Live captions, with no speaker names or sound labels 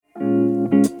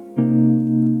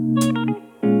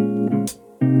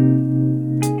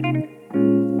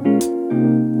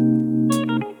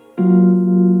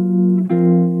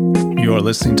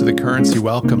listening to The Currency.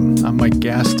 Welcome. I'm Mike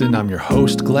Gaston. I'm your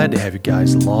host. Glad to have you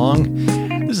guys along.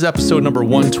 This is episode number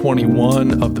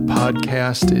 121 of the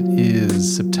podcast. It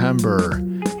is September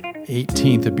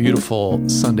 18th, a beautiful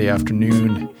Sunday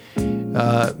afternoon.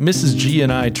 Mrs. G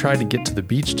and I tried to get to the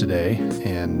beach today,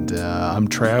 and I'm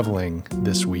traveling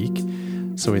this week.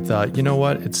 So we thought, you know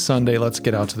what? It's Sunday. Let's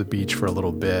get out to the beach for a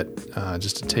little bit,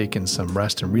 just to take in some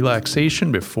rest and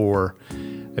relaxation before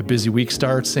a busy week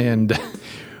starts. And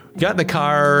got in the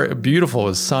car. Beautiful. It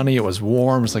was sunny. It was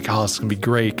warm. It's like, oh, it's going to be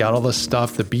great. Got all the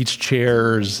stuff, the beach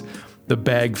chairs, the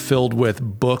bag filled with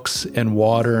books and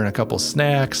water and a couple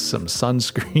snacks, some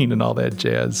sunscreen and all that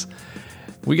jazz.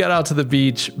 We got out to the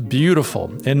beach.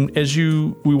 Beautiful. And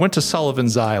we went to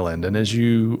Sullivan's Island, and as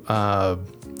you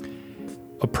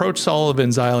approach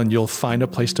Sullivan's Island, you'll find a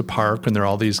place to park, and there are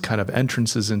all these kind of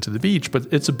entrances into the beach, but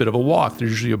it's a bit of a walk.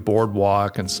 There's usually a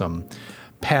boardwalk and some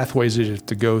pathways that you have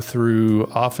to go through,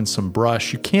 often some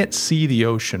brush. You can't see the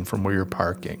ocean from where you're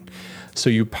parking.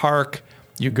 So you park,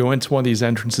 you go into one of these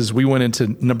entrances. We went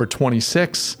into number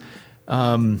 26.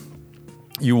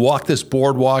 You walk this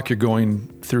boardwalk, you're going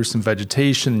through some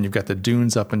vegetation, and you've got the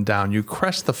dunes up and down. You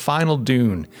crest the final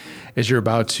dune as you're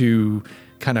about to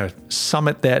kind of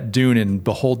summit that dune and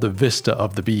behold the vista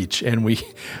of the beach. And we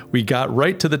got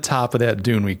right to the top of that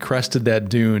dune. We crested that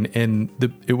dune, and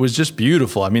it was just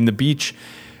beautiful. I mean, the beach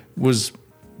was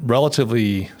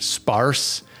relatively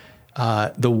sparse.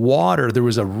 The water, there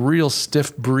was a real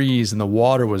stiff breeze, and the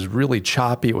water was really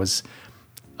choppy. It was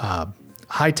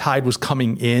high tide was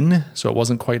coming in, so it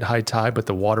wasn't quite high tide, but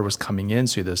the water was coming in.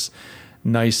 So you had this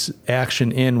nice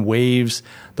action in waves.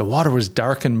 The water was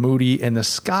dark and moody, and the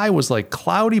sky was like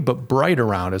cloudy but bright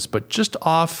around us. But just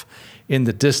off in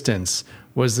the distance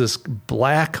was this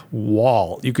black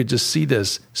wall. You could just see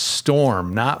this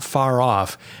storm not far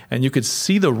off, and you could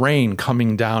see the rain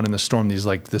coming down in the storm.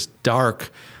 This dark,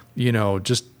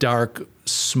 just dark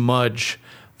smudge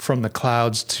from the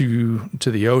clouds to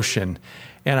the ocean.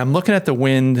 And I'm looking at the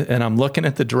wind, and I'm looking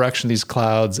at the direction of these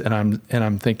clouds, and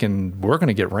I'm thinking, we're going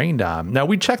to get rained on. Now,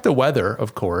 we checked the weather,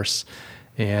 of course,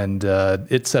 and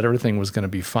it said everything was going to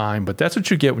be fine. But that's what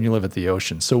you get when you live at the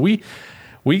ocean. So we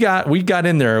got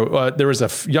in there. There was a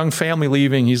young family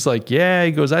leaving. He's like, yeah,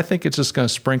 he goes, I think it's just going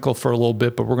to sprinkle for a little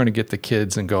bit, but we're going to get the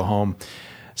kids and go home.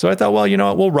 So I thought, well, you know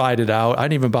what, we'll ride it out. I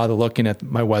didn't even bother looking at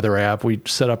my weather app. We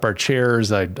set up our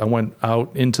chairs. I went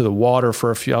out into the water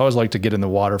for a few. I always like to get in the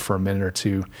water for a minute or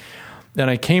two. Then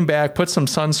I came back, put some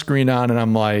sunscreen on, and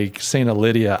I'm like saying to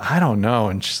Lydia, I don't know.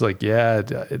 And she's like, yeah,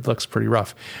 it looks pretty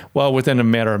rough. Well, within a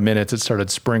matter of minutes, it started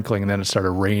sprinkling, and then it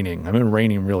started raining. I mean,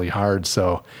 raining really hard.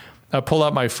 So I pulled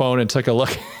out my phone and took a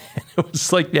look. It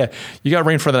was like, yeah, you got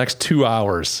rain for the next 2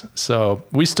 hours. So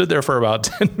we stood there for about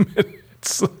 10 minutes.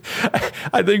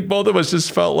 I think both of us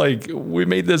just felt like we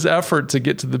made this effort to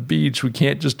get to the beach. We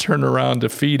can't just turn around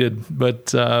defeated,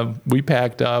 but we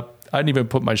packed up. I didn't even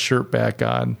put my shirt back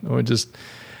on. We just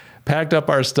packed up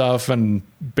our stuff and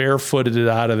barefooted it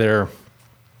out of there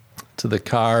to the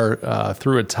car,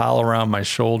 threw a towel around my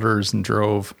shoulders, and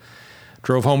drove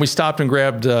home. We stopped and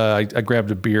grabbed I grabbed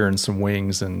a beer and some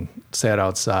wings and sat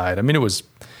outside. I mean, it was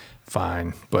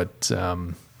fine, but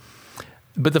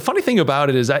the funny thing about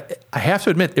it is I have to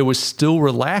admit, it was still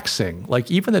relaxing.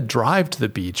 Like, even the drive to the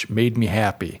beach made me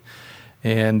happy.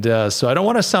 And so I don't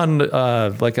want to sound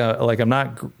like I'm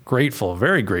not grateful,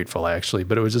 very grateful actually,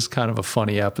 but it was just kind of a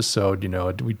funny episode.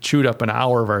 We chewed up an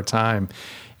hour of our time,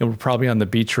 and we're probably on the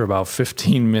beach for about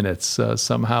 15 minutes.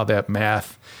 Somehow that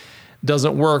math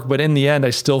doesn't work, but in the end, I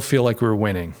still feel like we're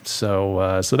winning.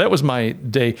 So that was my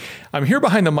day. I'm here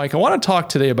behind the mic. I want to talk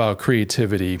today about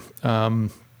creativity.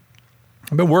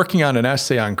 I've been working on an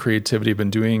essay on creativity. I've been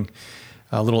doing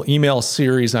a little email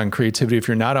series on creativity. If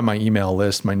you're not on my email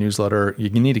list, my newsletter, you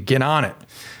need to get on it.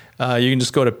 You can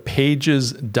just go to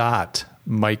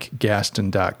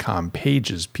pages.mikegaston.com.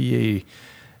 Pages, P-A-G-E-S,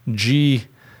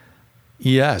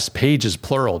 pages,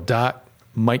 plural,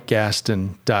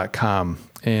 .mikegaston.com.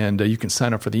 And you can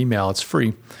sign up for the email. It's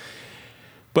free.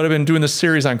 But I've been doing this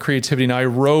series on creativity. Now, I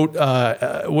wrote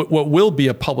what will be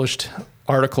a published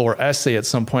article or essay at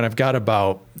some point. I've got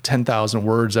about 10,000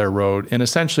 words I wrote, and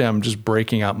essentially I'm just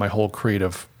breaking out my whole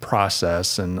creative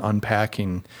process and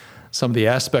unpacking some of the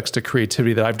aspects to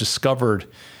creativity that I've discovered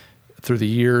through the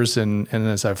years and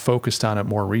as I've focused on it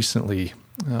more recently,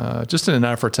 just in an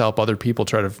effort to help other people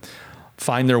try to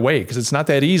find their way, because it's not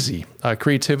that easy.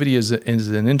 Creativity is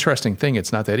an interesting thing.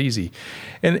 It's not that easy.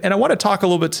 And I want to talk a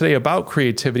little bit today about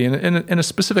creativity and a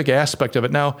specific aspect of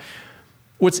it. Now,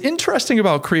 What's interesting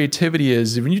about creativity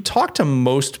is when you talk to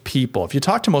most people, if you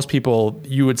talk to most people,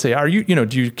 you would say,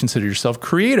 do you consider yourself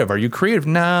creative? Are you creative?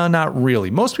 No, not really.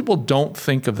 Most people don't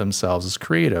think of themselves as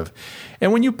creative.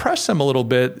 And when you press them a little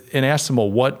bit and ask them,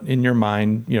 well, what in your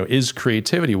mind, is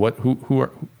creativity?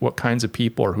 What kinds of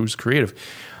people or who's creative?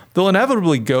 They'll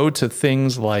inevitably go to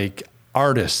things like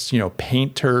artists,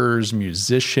 painters,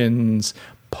 musicians,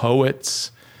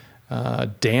 poets,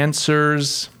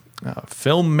 dancers,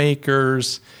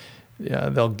 filmmakers.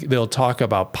 They'll talk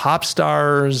about pop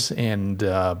stars and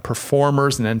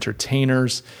performers and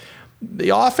entertainers. They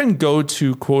often go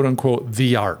to quote unquote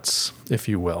the arts, if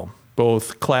you will,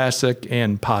 both classic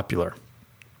and popular.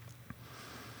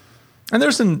 And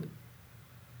there's an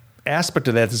aspect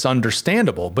of that that's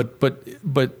understandable, but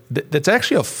that's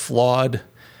actually a flawed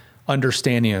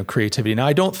understanding of creativity. Now,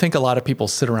 I don't think a lot of people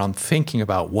sit around thinking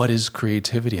about what is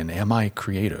creativity and am I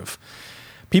creative?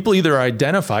 People either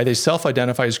they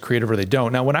self-identify as creative or they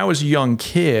don't. Now, when I was a young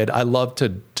kid, I loved to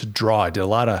draw. I did a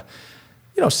lot of,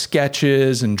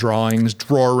 sketches and drawings.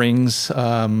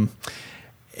 And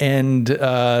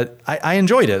I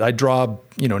enjoyed it. I draw,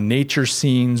 nature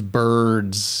scenes,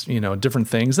 birds, different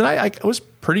things. And I was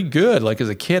pretty good. Like as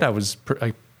a kid, I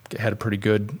had a pretty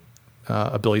good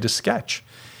ability to sketch.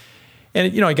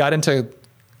 And, I got into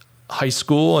high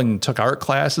school and took art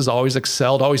classes, always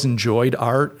excelled, always enjoyed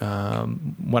art.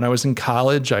 When I was in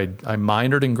college, I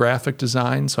minored in graphic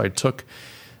design. So I took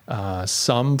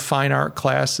some fine art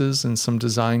classes and some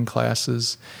design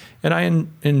classes, and I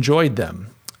enjoyed them.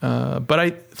 But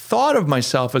I thought of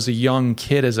myself as a young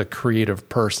kid as a creative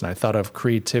person. I thought of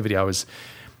creativity. I was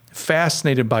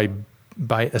fascinated by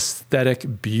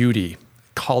aesthetic beauty,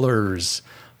 colors,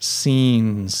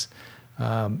 scenes,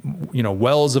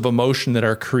 wells of emotion that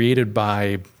are created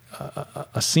by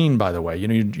a scene, by the way.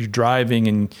 You're driving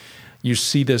and you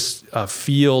see this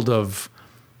field of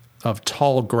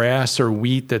tall grass or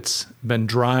wheat that's been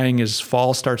drying as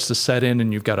fall starts to set in,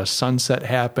 and you've got a sunset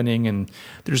happening, and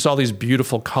there's all these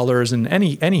beautiful colors, and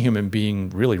any human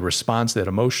being really responds to that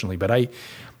emotionally. But I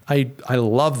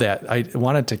love that. I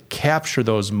wanted to capture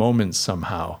those moments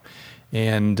somehow,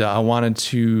 and I wanted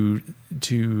to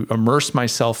immerse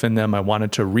myself in them. I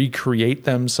wanted to recreate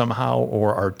them somehow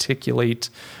or articulate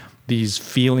these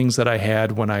feelings that I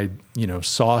had when I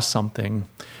saw something.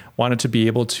 Wanted to be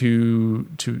able to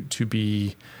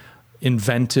be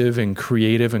inventive and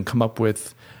creative and come up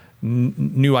with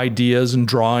new ideas and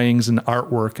drawings and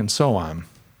artwork and so on.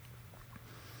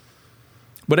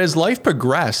 But as life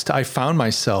progressed, I found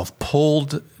myself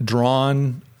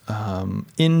drawn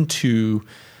into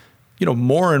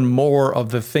more and more of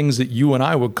the things that you and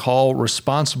I would call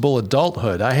responsible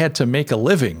adulthood. I had to make a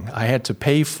living. I had to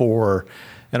pay for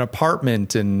an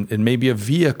apartment and maybe a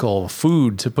vehicle,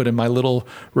 food to put in my little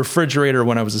refrigerator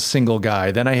when I was a single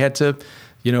guy. Then I had to,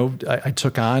 I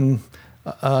took on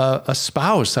a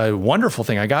spouse, a wonderful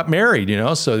thing. I got married,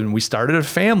 so we started a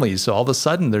family. So all of a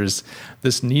sudden there's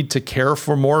this need to care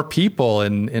for more people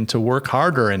and to work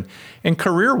harder. And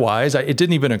career-wise, it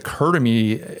didn't even occur to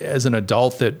me as an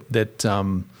adult that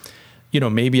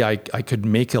maybe I could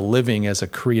make a living as a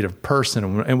creative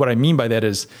person. And what I mean by that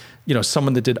is,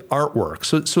 someone that did artwork.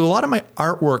 So a lot of my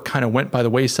artwork kind of went by the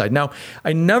wayside. Now,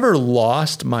 I never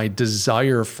lost my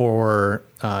desire for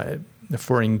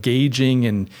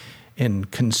engaging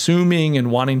and consuming and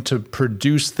wanting to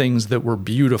produce things that were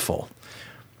beautiful.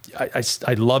 I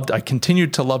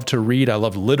continued to love to read. I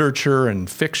loved literature and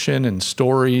fiction and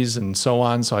stories and so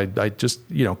on. So I just,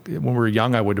 when we were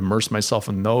young, I would immerse myself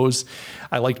in those.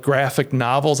 I liked graphic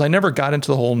novels. I never got into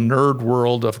the whole nerd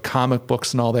world of comic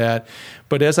books and all that.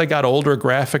 But as I got older,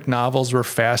 graphic novels were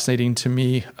fascinating to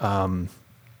me.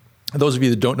 Those of you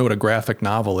that don't know what a graphic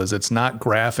novel is, it's not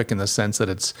graphic in the sense that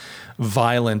it's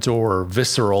violent or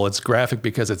visceral. It's graphic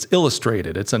because it's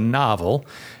illustrated. It's a novel,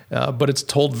 but it's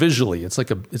told visually. It's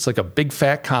like a big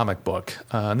fat comic book.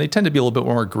 And they tend to be a little bit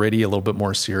more gritty, a little bit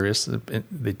more serious.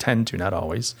 They tend to, not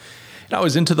always. And I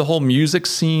was into the whole music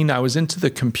scene. I was into the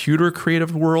computer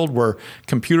creative world where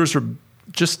computers were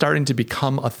just starting to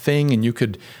become a thing and you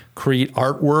could create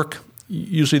artwork.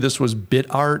 Usually this was bit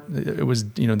art. It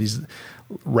was, these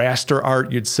raster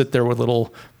art. You'd sit there with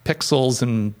little pixels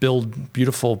and build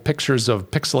beautiful pictures of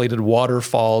pixelated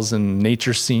waterfalls and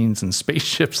nature scenes and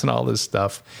spaceships and all this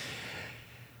stuff.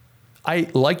 I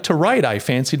like to write. I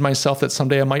fancied myself that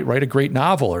someday I might write a great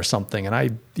novel or something. And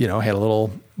I, had a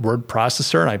little word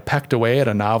processor and I pecked away at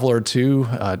a novel or two.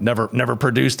 Never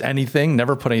produced anything,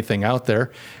 never put anything out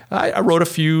there. I wrote a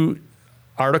few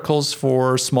articles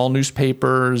for small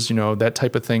newspapers, that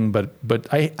type of thing. But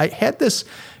I had this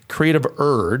creative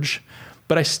urge,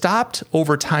 But I stopped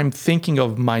over time thinking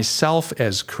of myself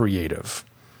as creative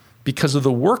because of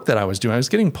the work that I was doing. I was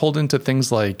getting pulled into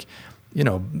things like,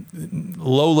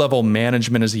 low-level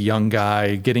management as a young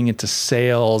guy, getting into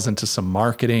sales, into some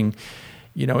marketing,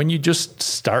 and you just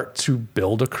start to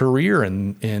build a career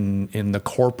in the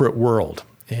corporate world.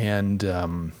 And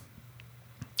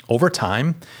over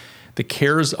time, the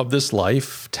cares of this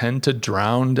life tend to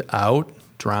drown.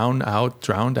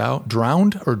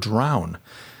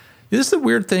 This is the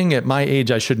weird thing. At my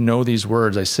age, I should know these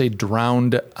words. I say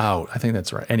drowned out. I think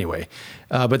that's right. Anyway,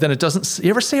 but then it doesn't. You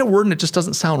ever say a word and it just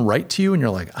doesn't sound right to you, and you're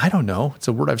like, I don't know. It's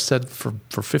a word I've said for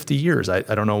 50 years. I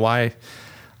don't know why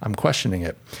I'm questioning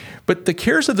it. But the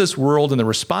cares of this world and the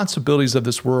responsibilities of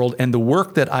this world and the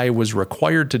work that I was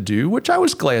required to do, which I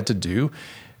was glad to do,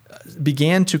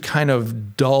 began to kind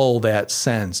of dull that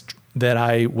sense that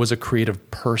I was a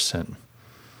creative person.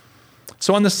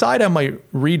 So on the side, I might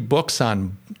read books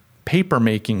on paper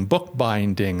making, book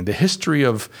binding, the history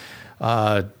of,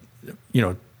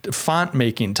 font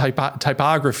making,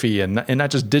 typography, and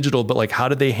not just digital, but like how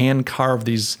did they hand carve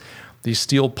these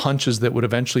steel punches that would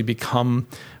eventually become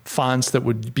fonts that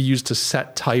would be used to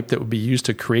set type, that would be used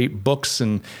to create books.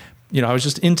 And, I was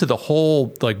just into the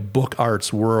whole like book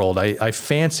arts world. I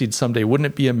fancied someday, wouldn't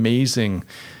it be amazing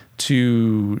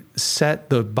to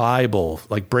set the Bible,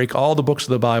 like break all the books of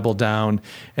the Bible down,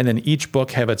 and then each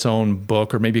book have its own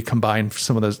book, or maybe combine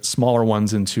some of the smaller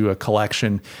ones into a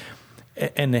collection,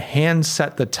 and hand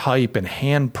set the type and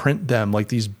hand print them like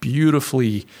these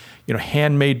beautifully,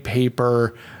 handmade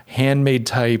paper, handmade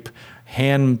type,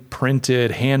 hand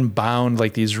printed, hand bound,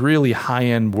 like these really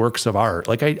high-end works of art.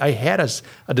 Like I had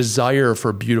a desire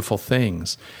for beautiful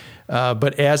things.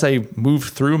 But as I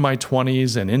moved through my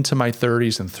 20s and into my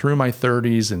 30s and through my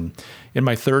 30s and in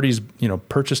my 30s,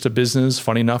 purchased a business,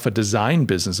 funny enough, a design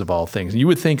business of all things. You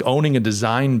would think owning a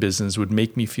design business would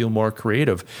make me feel more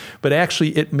creative, but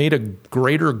actually it made a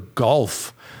greater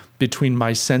gulf between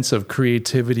my sense of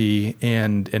creativity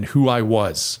and who I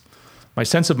was, my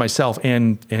sense of myself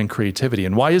and creativity.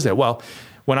 And why is that? Well,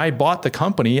 when I bought the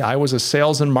company, I was a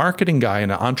sales and marketing guy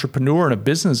and an entrepreneur and a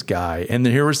business guy. And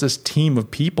here was this team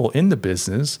of people in the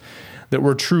business that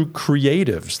were true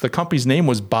creatives. The company's name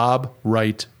was Bob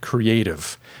Wright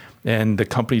Creative. And the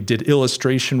company did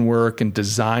illustration work and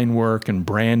design work and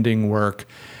branding work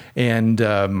and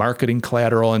marketing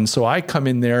collateral. And so I come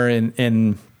in there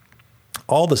and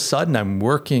all of a sudden I'm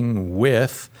working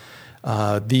with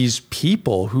these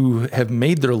people who have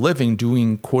made their living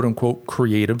doing quote unquote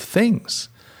creative things.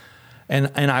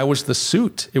 And I was the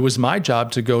suit. It was my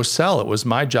job to go sell. It was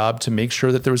my job to make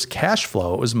sure that there was cash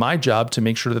flow. It was my job to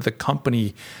make sure that the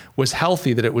company was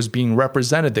healthy, that it was being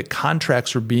represented, that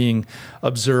contracts were being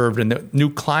observed, and that new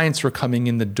clients were coming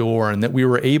in the door, and that we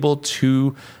were able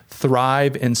to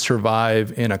thrive and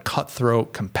survive in a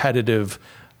cutthroat, competitive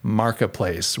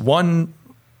marketplace. One,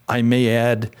 I may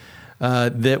add,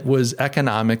 that was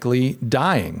economically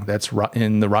dying. That's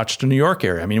in the Rochester, New York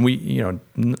area. I mean,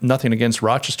 nothing against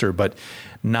Rochester, but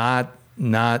not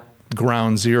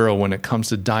ground zero when it comes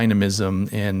to dynamism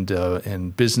and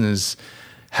business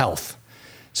health.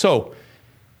 So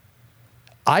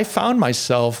I found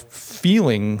myself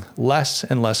feeling less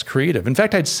and less creative. In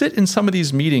fact, I'd sit in some of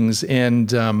these meetings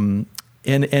and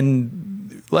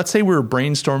let's say we were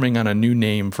brainstorming on a new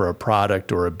name for a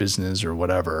product or a business or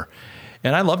whatever.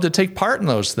 And I love to take part in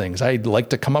those things. I like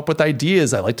to come up with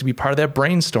ideas. I like to be part of that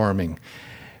brainstorming.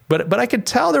 But I could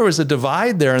tell there was a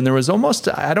divide there, and there was almost,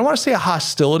 I don't want to say a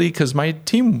hostility, because my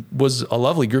team was a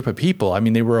lovely group of people. I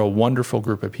mean, they were a wonderful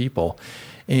group of people.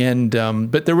 And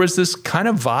but there was this kind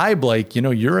of vibe like,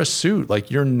 you're a suit, like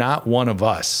you're not one of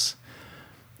us.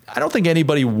 I don't think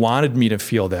anybody wanted me to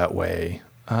feel that way.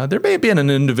 There may have been an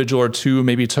individual or two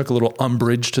maybe took a little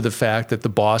umbrage to the fact that the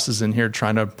boss is in here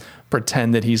trying to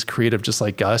pretend that he's creative just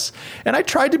like us. And I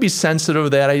tried to be sensitive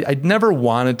of that. I never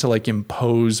wanted to like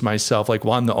impose myself like,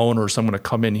 well, I'm the owner, so I'm going to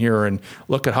come in here and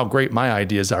look at how great my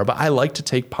ideas are. But I like to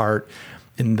take part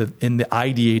in the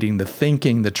ideating, the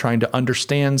thinking, the trying to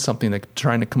understand something, the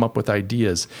trying to come up with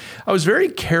ideas. I was very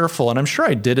careful, and I'm sure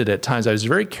I did it at times. I was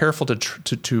very careful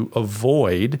to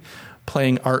avoid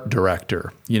playing art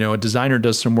director. A designer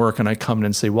does some work and I come in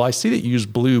and say, well, I see that you use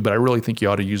blue, but I really think you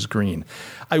ought to use green.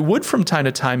 I would from time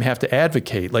to time have to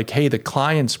advocate like, hey, the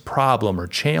client's problem or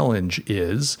challenge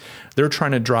is they're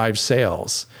trying to drive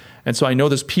sales. And so I know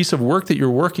this piece of work that you're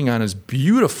working on is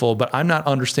beautiful, but I'm not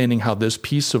understanding how this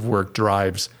piece of work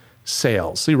drives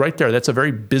sales. See, right there, that's a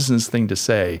very business thing to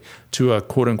say to a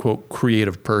quote unquote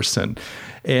creative person.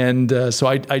 And so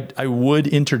I would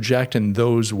interject in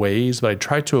those ways, but I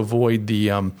try to avoid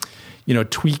the,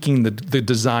 tweaking the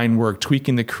design work,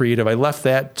 tweaking the creative. I left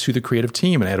that to the creative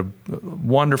team, and I had a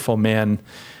wonderful man,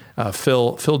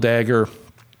 Phil Dagger,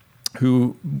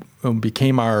 who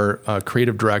became our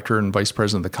creative director and vice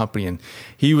president of the company. And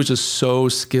he was just so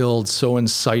skilled, so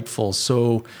insightful,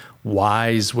 so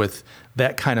wise with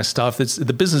that kind of stuff.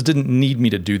 The business didn't need me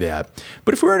to do that.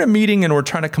 But if we're at a meeting and we're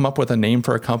trying to come up with a name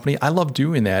for a company, I love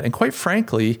doing that. And quite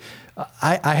frankly,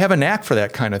 I have a knack for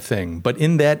that kind of thing. But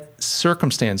in that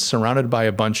circumstance, surrounded by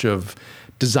a bunch of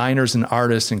designers and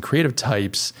artists and creative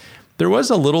types, there was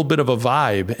a little bit of a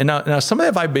vibe. And now some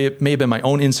of that vibe may have been my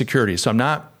own insecurity. So I'm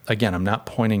not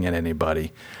pointing at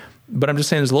anybody. But I'm just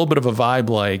saying there's a little bit of a vibe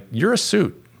like, you're a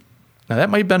suit. Now, that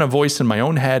might have been a voice in my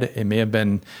own head. It may have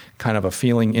been kind of a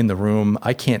feeling in the room.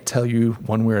 I can't tell you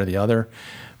one way or the other,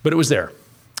 but it was there.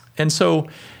 And so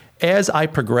as I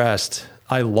progressed,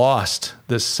 I lost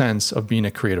this sense of being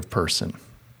a creative person.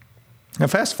 Now,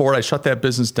 fast forward, I shut that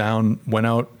business down, went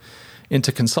out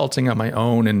into consulting on my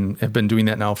own, and have been doing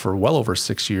that now for well over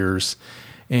 6 years.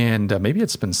 And maybe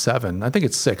it's been 7. I think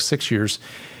it's 6 years.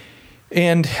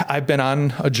 And I've been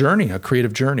on a journey, a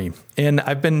creative journey. And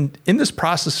I've been in this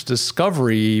process of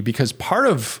discovery because part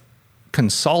of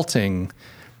consulting,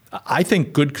 I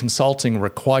think good consulting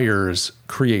requires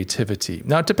creativity.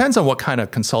 Now, it depends on what kind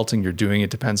of consulting you're doing.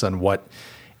 It depends on what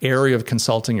area of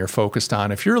consulting you're focused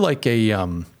on. If you're like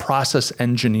a process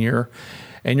engineer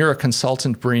and you're a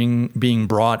consultant being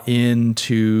brought in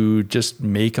to just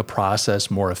make a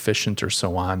process more efficient or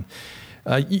so on,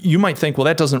 you might think, well,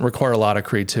 that doesn't require a lot of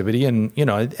creativity, and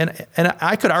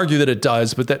I could argue that it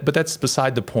does, but that's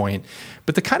beside the point.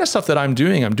 But the kind of stuff that I'm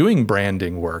doing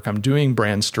branding work, I'm doing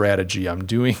brand strategy, I'm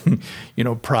doing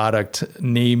product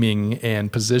naming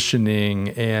and positioning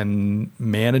and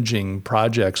managing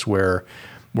projects where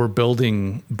we're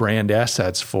building brand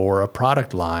assets for a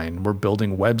product line. We're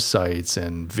building websites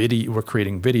and we're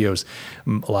creating videos.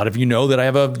 A lot of you know that I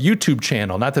have a YouTube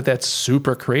channel. Not that that's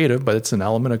super creative, but it's an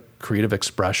element of creative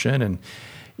expression. And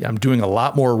I'm doing a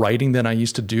lot more writing than I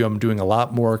used to do. I'm doing a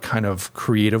lot more kind of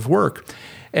creative work.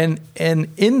 And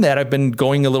in that, I've been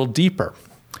going a little deeper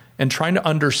and trying to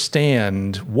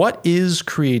understand what is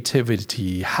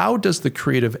creativity? How does the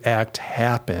creative act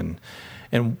happen?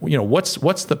 And what's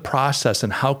the process,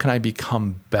 and how can I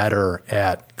become better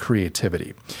at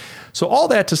creativity? So all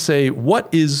that to say, what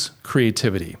is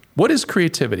creativity? What is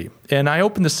creativity? And I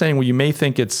open the saying, well, you may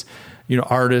think it's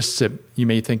artists, you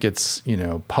may think it's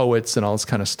poets and all this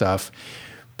kind of stuff.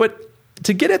 But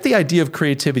to get at the idea of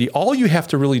creativity, all you have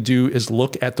to really do is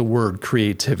look at the word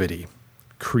creativity,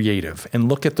 creative, and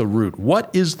look at the root.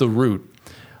 What is the root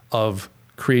of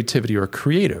creativity or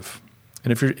creative?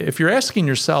 And if you're asking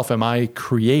yourself, am I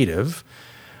creative?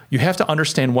 You have to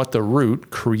understand what the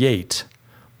root create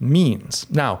means.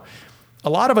 Now, a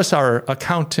lot of us are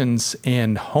accountants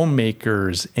and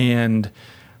homemakers and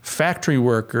factory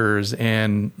workers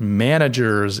and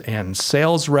managers and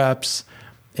sales reps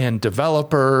and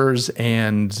developers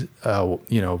and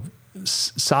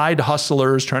side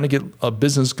hustlers trying to get a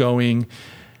business going.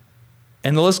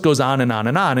 And the list goes on and on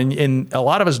and on. And a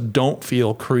lot of us don't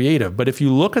feel creative. But if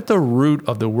you look at the root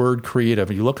of the word creative,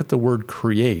 and you look at the word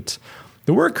create,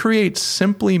 the word create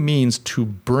simply means to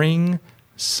bring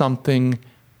something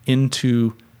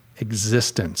into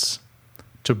existence.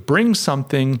 To bring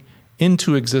something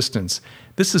into existence.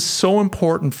 This is so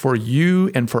important for you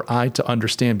and for I to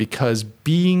understand, because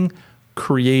being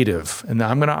creative, and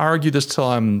I'm going to argue this till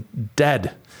I'm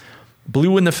dead,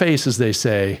 blue in the face, as they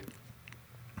say,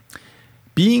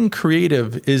 being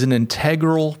creative is an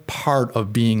integral part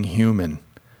of being human.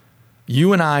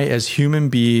 You and I, as human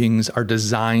beings, are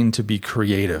designed to be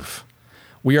creative.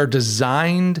 We are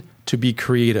designed to be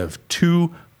creative,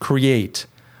 to create.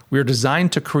 We are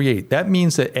designed to create. That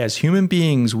means that as human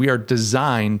beings, we are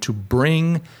designed to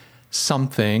bring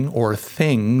something or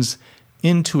things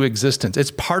into existence.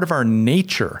 It's part of our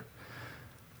nature.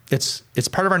 It's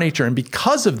part of our nature. And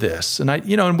because of this,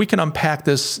 and we can unpack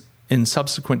this in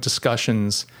subsequent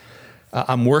discussions.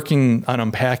 I'm working on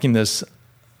unpacking this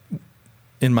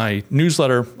in my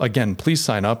newsletter. Again, please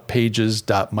sign up,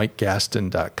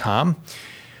 pages.mikegaston.com.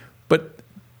 But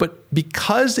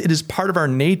because it is part of our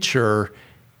nature,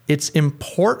 it's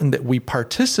important that we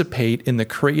participate in the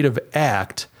creative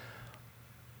act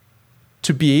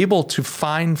to be able to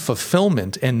find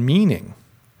fulfillment and meaning.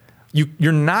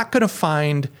 You're not going to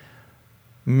find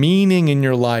meaning in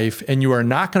your life, and you are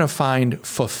not going to find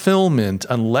fulfillment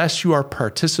unless you are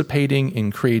participating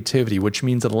in creativity, which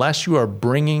means unless you are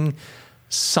bringing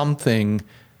something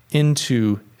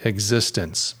into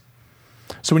existence.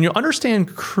 So when you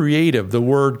understand creative, the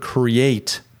word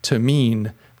create to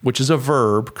mean which is a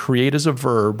verb, create is a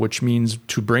verb, which means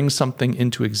to bring something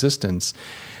into existence,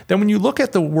 then when you look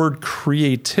at the word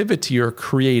creativity or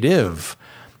creative,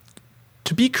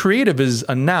 to be creative is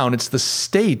a noun. It's the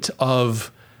state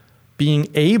of being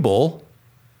able,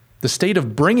 the state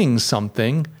of bringing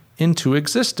something into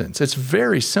existence. It's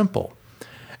very simple.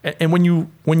 And when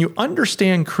you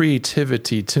understand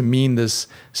creativity to mean this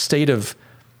state of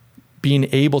being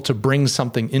able to bring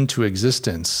something into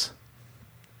existence,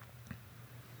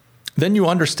 then you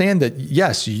understand that,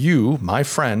 yes, you, my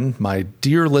friend, my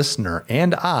dear listener,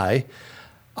 and I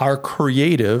are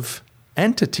creative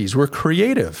entities. We're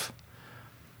creative.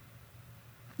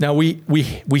 Now, we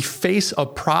face a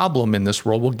problem in this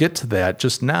world. We'll get to that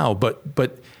just now, but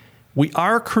we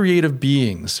are creative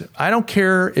beings. I don't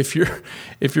care if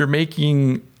you're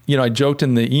making, I joked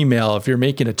in the email, if you're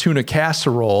making a tuna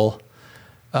casserole,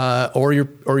 or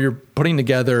you're putting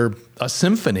together a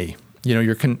symphony,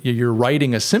 you're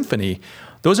writing a symphony.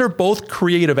 Those are both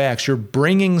creative acts. You're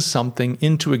bringing something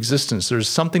into existence. There's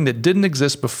something that didn't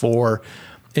exist before,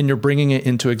 and you're bringing it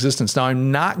into existence. Now,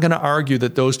 I'm not going to argue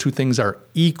that those two things are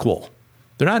equal.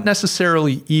 They're not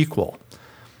necessarily equal.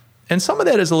 And some of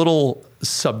that is a little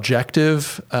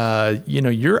subjective.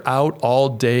 You're out all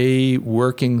day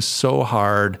working so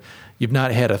hard. You've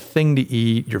not had a thing to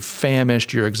eat. You're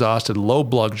famished. You're exhausted, low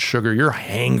blood sugar. You're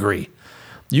hangry.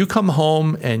 You come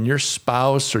home and your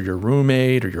spouse or your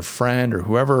roommate or your friend or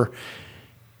whoever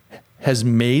has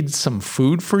made some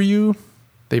food for you.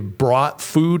 They brought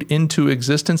food into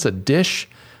existence, a dish.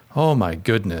 Oh my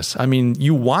goodness. I mean,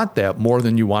 you want that more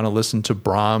than you want to listen to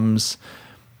Brahms,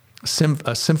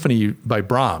 a symphony by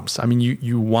Brahms. I mean,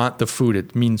 you want the food.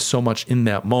 It means so much in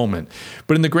that moment.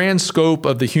 But in the grand scope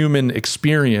of the human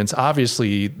experience,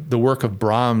 obviously the work of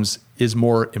Brahms is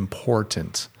more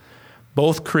important.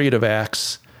 Both creative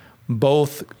acts,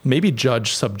 both maybe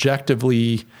judged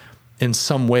subjectively in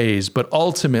some ways, but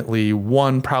ultimately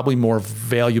one probably more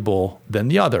valuable than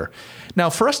the other. Now,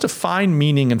 for us to find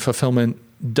meaning and fulfillment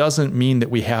doesn't mean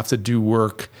that we have to do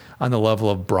work on the level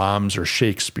of Brahms or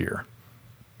Shakespeare.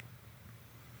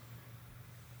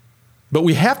 But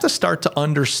we have to start to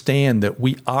understand that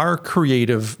we are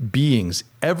creative beings,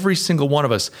 every single one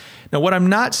of us. Now, what I'm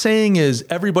not saying is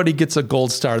everybody gets a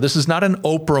gold star. This is not an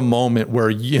Oprah moment where,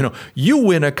 you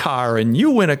win a car and you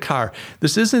win a car.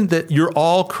 This isn't that you're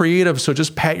all creative, so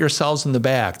just pat yourselves in the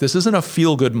back. This isn't a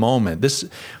feel-good moment. This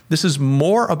is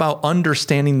more about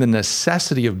understanding the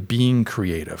necessity of being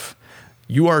creative.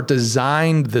 You are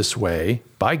designed this way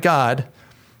by God.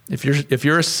 If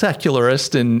you're a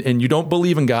secularist and you don't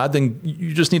believe in God, then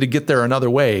you just need to get there another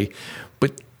way.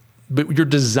 But you're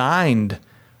designed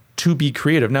to be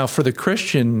creative. Now, for the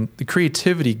Christian, the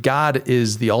creativity, God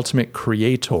is the ultimate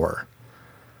creator.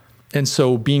 And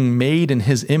so being made in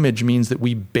his image means that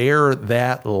we bear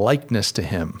that likeness to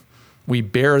him. We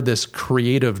bear this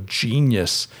creative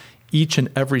genius, each and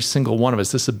every single one of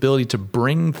us, this ability to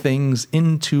bring things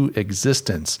into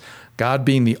existence. God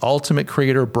being the ultimate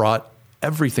creator brought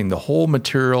everything, the whole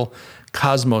material,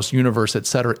 cosmos, universe,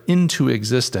 etc., into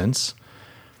existence.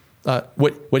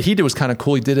 What he did was kind of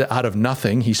cool. He did it out of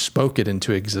nothing. He spoke it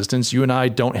into existence. You and I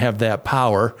don't have that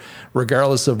power,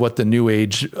 regardless of what the New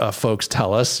Age folks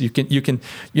tell us. You can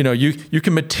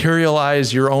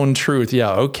materialize your own truth.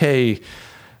 Yeah, okay,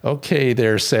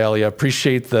 there, Sally. I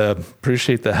appreciate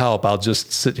the help. I'll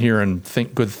just sit here and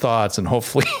think good thoughts, and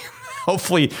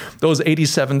hopefully those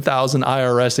 87,000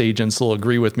 IRS agents will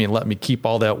agree with me and let me keep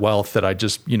all that wealth that I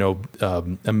just,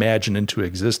 imagine into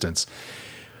existence.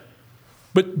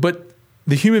 But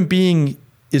the human being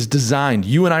is designed.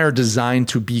 You and I are designed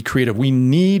to be creative. We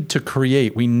need to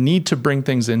create. We need to bring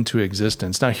things into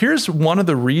existence. Now, here's one of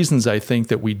the reasons I think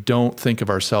that we don't think of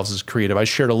ourselves as creative. I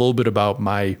shared a little bit about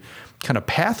my kind of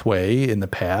pathway in the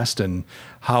past and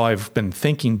how I've been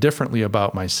thinking differently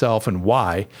about myself and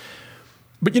why.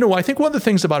 But, I think one of the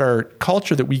things about our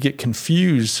culture that we get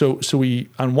confused, so we,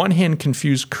 on one hand,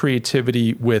 confuse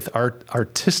creativity with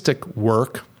artistic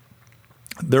work.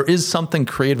 There is something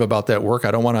creative about that work.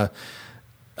 I'm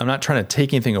not trying to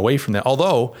take anything away from that.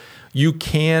 Although you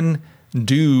can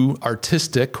do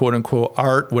artistic, quote unquote,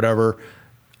 art, whatever,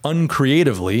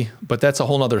 uncreatively, but that's a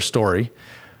whole other story.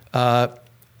 But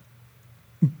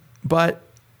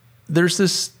there's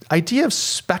this idea of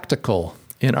spectacle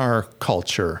in our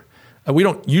culture. We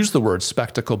don't use the word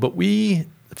spectacle, but we,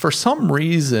 for some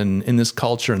reason in this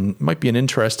culture, and it might be an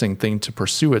interesting thing to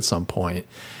pursue at some point,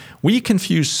 we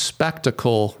confuse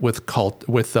spectacle with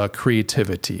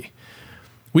creativity.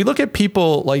 We look at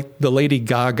people like the Lady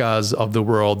Gagas of the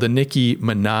world, the Nicki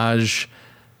Minaj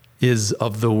is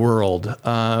of the world.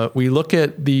 We look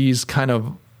at these kind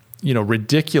of,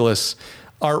 ridiculous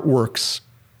artworks.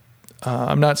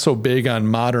 I'm not so big on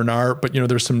modern art, but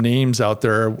there's some names out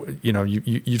there.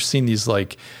 You've seen these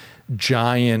like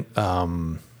giant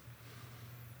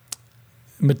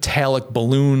metallic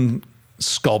balloon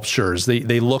sculptures.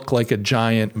 They look like a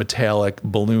giant metallic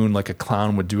balloon, like a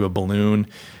clown would do a balloon.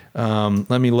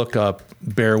 Let me look up.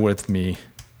 Bear with me.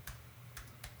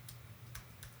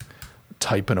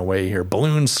 Typing away here.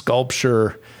 Balloon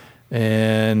sculpture.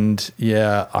 And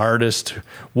artist.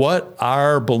 What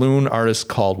are balloon artists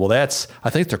called? Well, I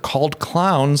think they're called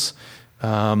clowns.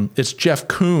 It's Jeff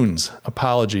Koons.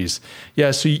 Apologies.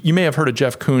 Yeah, so you may have heard of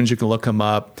Jeff Koons. You can look him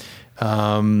up.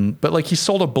 But like he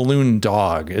sold a balloon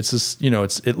dog. It's this,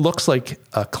 it looks like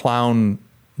a clown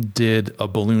did a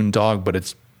balloon dog, but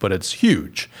it's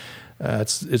huge.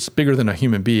 It's bigger than a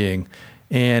human being,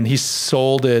 and he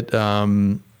sold it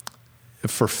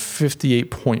for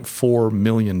 $58.4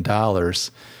 million.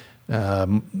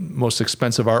 Most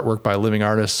expensive artwork by a living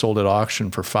artist, sold at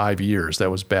auction for 5 years. That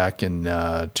was back in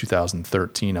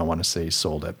 2013, I want to say he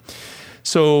sold it.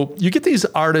 So you get these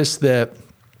artists that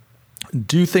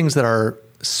do things that are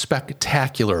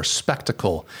spectacular,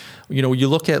 spectacle. You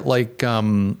look at like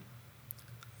some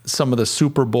of the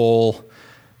Super Bowl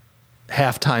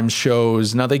halftime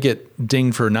shows. Now they get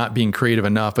dinged for not being creative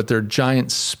enough, but they're giant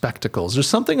spectacles. There's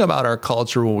something about our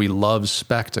culture where we love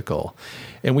spectacle,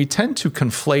 and we tend to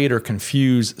conflate or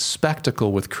confuse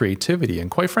spectacle with creativity. And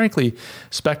quite frankly,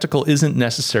 spectacle isn't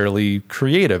necessarily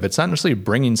creative. It's not necessarily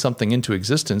bringing something into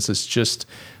existence. It's just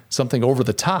something over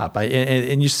the top.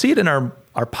 And you see it in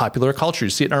our popular culture.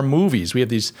 You see it in our movies. We have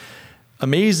these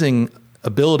amazing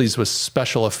abilities with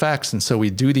special effects, and so we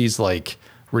do these like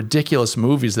ridiculous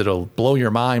movies that'll blow your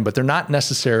mind, but they're not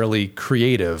necessarily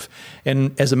creative.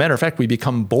 And as a matter of fact, we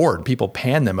become bored. People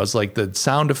pan them. It was like the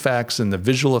sound effects and the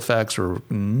visual effects were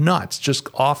nuts, just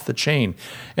off the chain.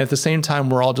 And at the same time,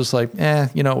 we're all just like,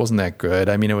 it wasn't that good.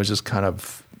 I mean, it was just kind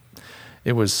of,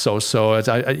 it was so-so.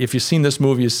 If you've seen this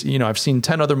movie, I've seen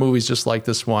 10 other movies just like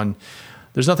this one.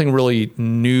 There's nothing really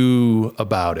new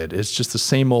about it. It's just the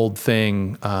same old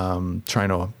thing,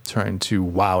 trying to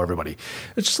wow everybody.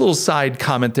 It's just a little side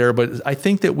comment there, but I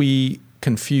think that we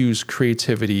confuse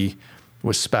creativity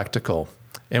with spectacle,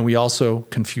 and we also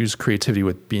confuse creativity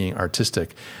with being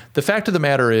artistic. The fact of the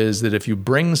matter is that if you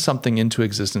bring something into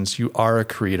existence, you are a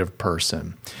creative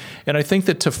person. And I think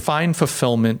that to find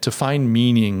fulfillment, to find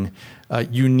meaning,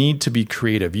 you need to be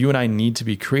creative. You and I need to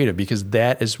be creative because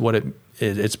that is what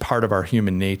it's part of our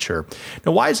human nature.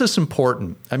 Now, why is this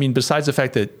important? I mean, besides the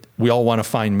fact that we all want to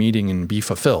find meaning and be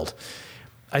fulfilled,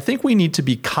 I think we need to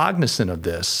be cognizant of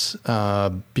this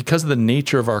because of the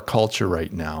nature of our culture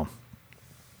right now.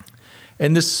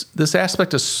 And this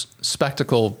aspect of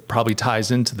spectacle probably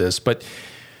ties into this, but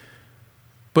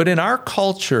in our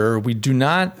culture, we do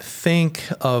not think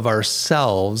of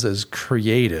ourselves as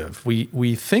creative.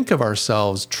 We think of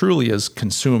ourselves truly as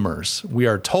consumers. We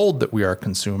are told that we are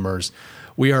consumers.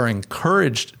 We are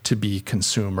encouraged to be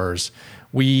consumers.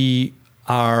 We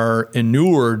are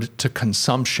inured to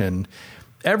consumption.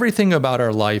 Everything about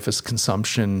our life is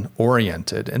consumption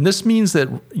oriented. And this means that,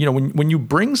 when you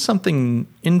bring something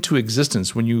into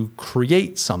existence, when you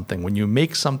create something, when you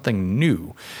make something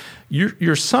new,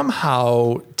 you're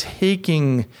somehow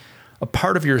taking a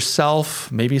part of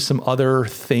yourself, maybe some other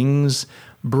things,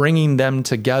 bringing them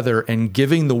together and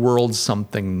giving the world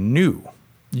something new.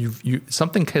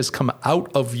 Something has come out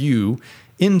of you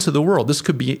into the world. This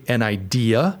could be an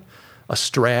idea, a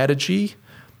strategy,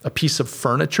 a piece of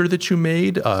furniture that you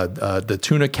made, the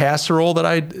tuna casserole that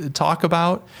I talk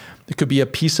about. It could be a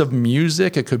piece of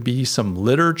music. It could be some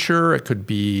literature. It could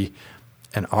be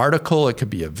an article. It could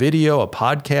be a video, a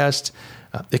podcast.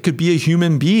 It could be a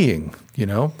human being.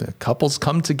 The couples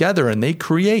come together and they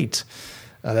create.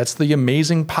 That's the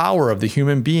amazing power of the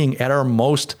human being at our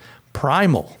most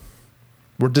primal.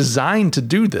 We're designed to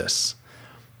do this.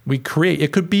 We create.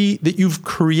 It could be that you've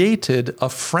created a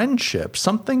friendship,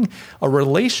 a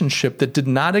relationship that did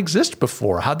not exist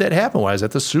before. How'd that happen? When I was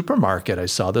at the supermarket, I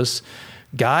saw this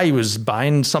guy. He was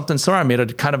buying something. So I made a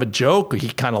kind of a joke. He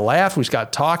kind of laughed. We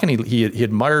got talking. He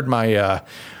admired my,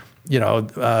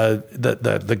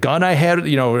 the gun I had.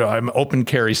 I'm open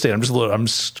carry state. I'm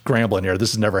scrambling here.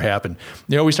 This has never happened.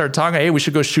 We started talking. Hey, we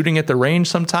should go shooting at the range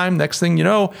sometime. Next thing you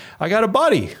know, I got a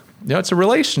buddy. It's a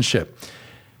relationship.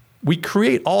 We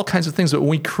create all kinds of things, but when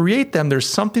we create them, there's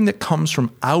something that comes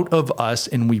from out of us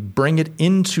and we bring it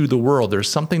into the world. There's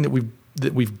something that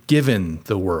we've given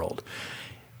the world.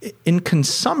 In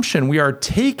consumption, we are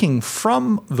taking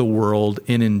from the world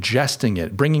and ingesting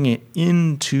it, bringing it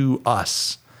into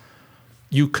us.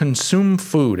 You consume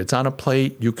food. It's on a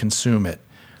plate. You consume it.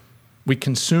 We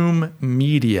consume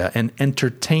media and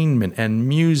entertainment and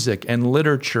music and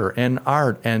literature and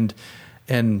art and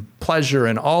pleasure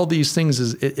and all these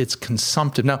things. It's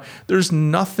consumptive. Now, there's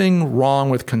nothing wrong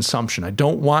with consumption. I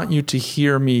don't want you to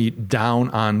hear me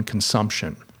down on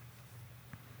consumption.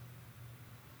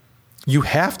 You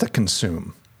have to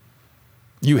consume.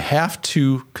 You have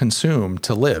to consume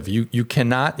to live. You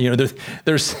cannot,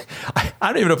 there's I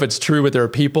don't even know if it's true, but there are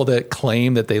people that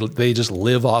claim that they just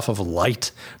live off of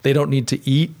light. They don't need to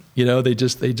eat, they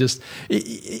just, and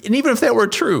even if that were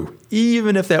true,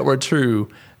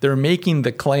 they're making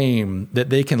the claim that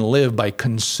they can live by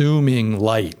consuming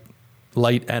light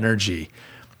energy.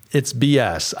 It's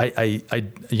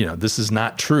BS. This is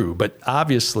not true, but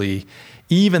obviously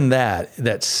even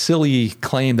that silly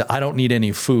claim that I don't need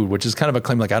any food, which is kind of a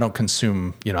claim like I don't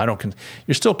consume, you're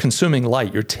still consuming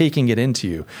light, you're taking it into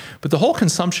you. But the whole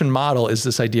consumption model is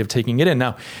this idea of taking it in.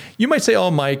 Now, you might say,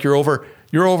 oh, Mike, you're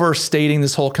overstating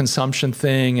this whole consumption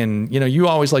thing. And, you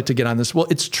always like to get on this. Well,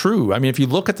 it's true. I mean, if you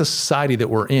look at the society that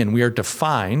we're in, we are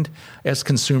defined as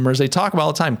consumers. They talk about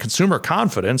all the time, consumer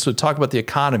confidence. So talk about the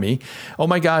economy. Oh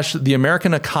my gosh, the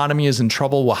American economy is in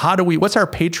trouble. Well, what's our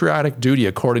patriotic duty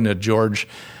according to George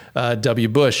W.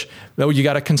 Bush? Well, you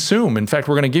got to consume. In fact,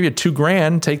 we're going to give you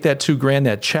 $2,000. Take that $2,000,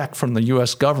 that check from the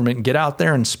U.S. government, and get out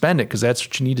there and spend it because that's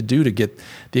what you need to do to get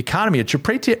the economy. It's your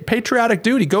patriotic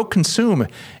duty. Go consume.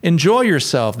 Enjoy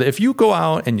yourself. If you go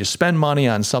out and you spend money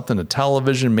on something, a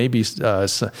television, maybe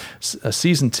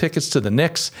season tickets to the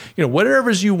Knicks,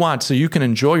 whatever you want so you can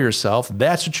enjoy yourself,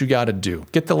 that's what you got to do.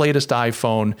 Get the latest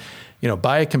iPhone,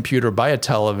 buy a computer, buy a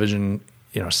television,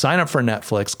 sign up for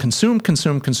Netflix,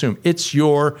 consume. It's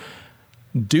your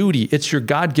duty. It's your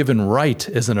God-given right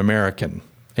as an American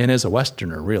and as a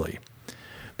Westerner, really.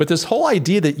 But this whole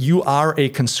idea that you are a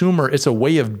consumer, it's a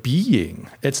way of being.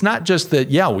 It's not just that,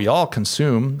 we all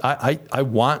consume. I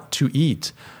want to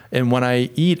eat. And when I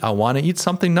eat, I want to eat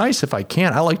something nice if I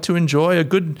can. I like to enjoy a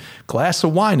good glass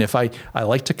of wine if I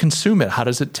like to consume it. How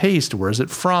does it taste? Where is it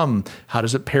from? How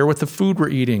does it pair with the food we're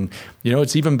eating?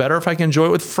 It's even better if I can enjoy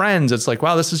it with friends. It's like,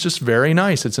 wow, this is just very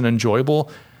nice. It's an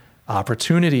enjoyable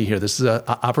opportunity here. This is an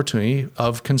opportunity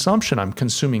of consumption. I'm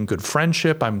consuming good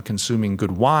friendship. I'm consuming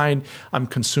good wine. I'm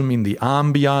consuming the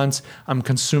ambiance. I'm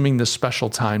consuming the special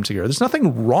time together. There's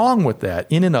nothing wrong with that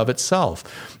in and of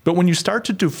itself. But when you start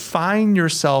to define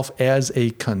yourself as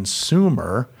a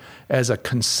consumer, as a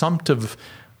consumptive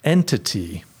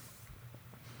entity,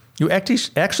 you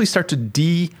actually start to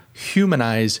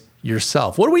dehumanize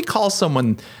yourself. What do we call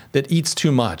someone that eats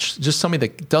too much? Just somebody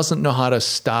that doesn't know how to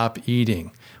stop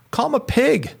eating. Call them a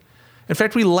pig. In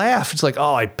fact, we laugh. It's like,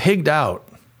 oh, I pigged out.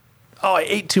 Oh, I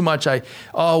ate too much.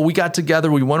 We got together.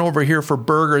 We went over here for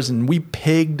burgers and we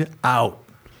pigged out.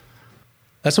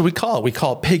 That's what we call it. We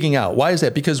call it pigging out. Why is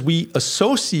that? Because we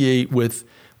associate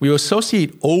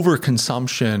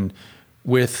overconsumption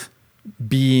with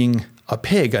being a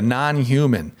pig, a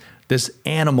non-human, this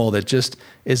animal that just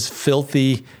is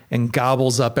filthy and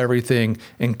gobbles up everything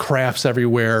and crafts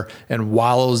everywhere and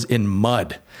wallows in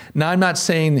mud. Now, I'm not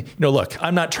saying, look,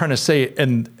 I'm not trying to say,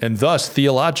 and thus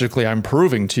theologically, I'm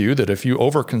proving to you that if you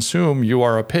overconsume, you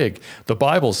are a pig. The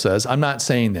Bible says, I'm not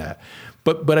saying that.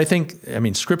 But I think,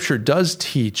 Scripture does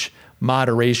teach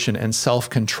moderation and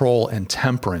self-control and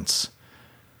temperance.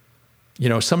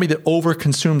 Somebody that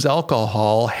overconsumes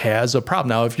alcohol has a problem.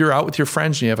 Now, if you're out with your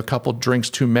friends and you have a couple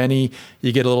drinks too many,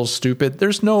 you get a little stupid.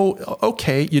 There's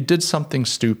okay, you did something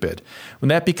stupid. When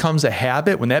that becomes a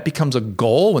habit, when that becomes a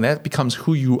goal, when that becomes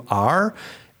who you are,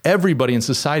 everybody in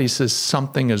society says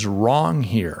something is wrong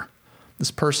here. This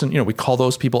person, we call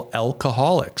those people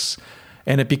alcoholics.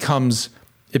 And it becomes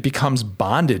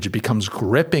bondage. It becomes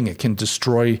gripping. It can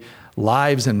destroy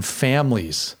lives and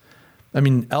families.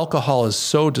 Alcohol is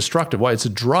so destructive. Why? It's a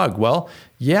drug. Well,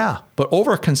 yeah, but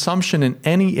overconsumption in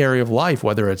any area of life,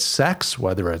 whether it's sex,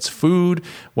 whether it's food,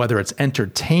 whether it's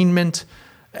entertainment,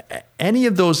 any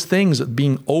of those things,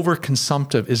 being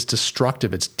overconsumptive is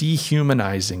destructive. It's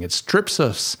dehumanizing. It strips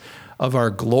us of our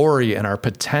glory and our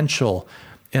potential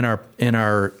and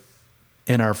our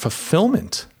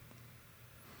fulfillment.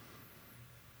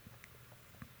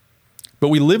 But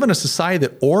we live in a society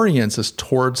that orients us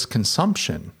towards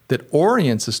consumption, that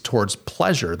orients us towards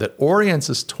pleasure, that orients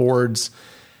us towards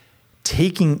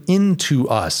taking into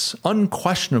us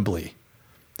unquestionably.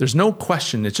 There's no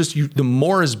question. It's just the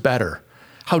more is better.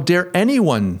 How dare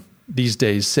anyone these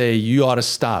days say you ought to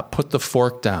stop, put the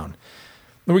fork down.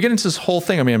 And we get into this whole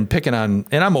thing. I'm picking on,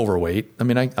 and I'm overweight.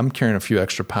 I'm carrying a few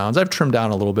extra pounds. I've trimmed down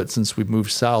a little bit since we've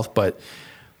moved south, but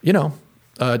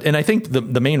and I think the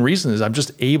main reason is I'm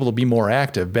just able to be more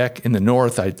active. Back in the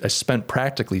north, I spent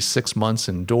practically 6 months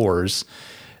indoors.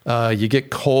 You get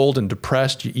cold and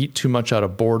depressed. You eat too much out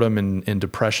of boredom and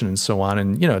depression and so on.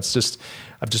 And, it's just,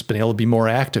 I've just been able to be more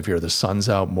active here. The sun's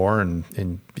out more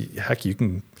and heck, you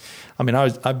can,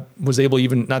 I was able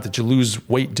even, not that you lose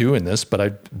weight doing this, but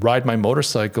I ride my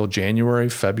motorcycle January,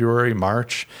 February,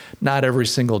 March, not every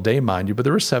single day, mind you, but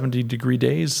there were 70-degree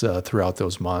days throughout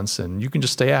those months, and you can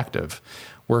just stay active,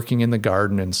 working in the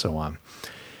garden and so on.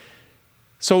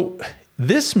 So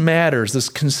this matters, this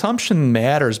consumption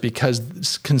matters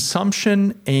because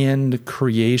consumption and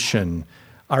creation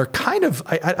are kind of,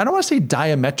 I don't want to say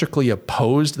diametrically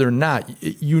opposed. They're not.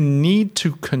 You need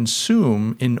to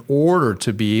consume in order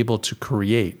to be able to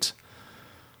create.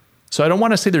 So I don't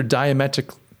want to say they're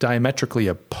diametrically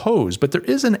opposed, but there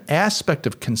is an aspect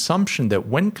of consumption that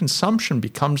when consumption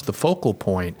becomes the focal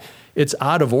point, it's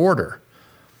out of order.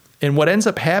 And what ends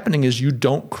up happening is you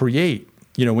don't create.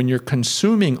 When you're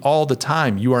consuming all the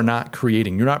time, you are not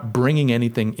creating. You're not bringing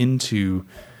anything into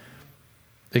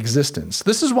existence.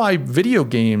 This is why video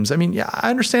games, I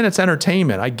understand it's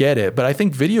entertainment. I get it. But I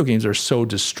think video games are so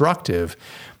destructive.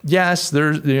 Yes,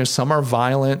 there's some are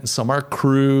violent, and some are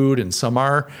crude, and some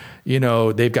are,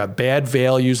 they've got bad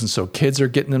values. And so kids are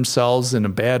getting themselves in a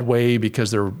bad way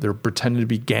because they're pretending to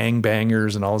be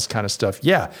gangbangers and all this kind of stuff.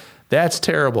 Yeah, that's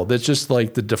terrible. That's just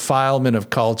like the defilement of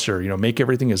culture. Make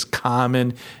everything as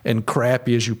common and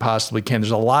crappy as you possibly can.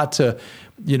 There's a lot to,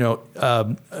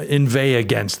 inveigh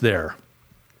against there.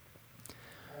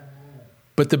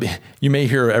 But you may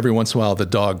hear every once in a while the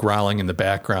dog growling in the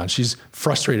background. She's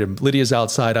frustrated. Lydia's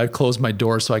outside. I closed my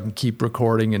door so I can keep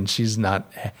recording, and she's not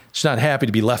happy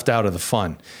to be left out of the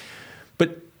fun.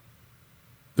 But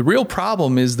the real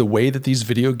problem is the way that these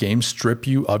video games strip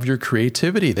you of your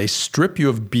creativity. They strip you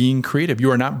of being creative.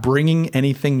 You are not bringing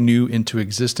anything new into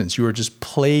existence. You are just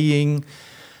playing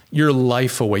your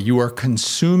life away. You are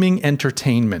consuming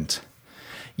entertainment.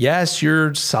 Yes,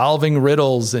 you're solving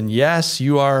riddles, and yes,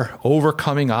 you are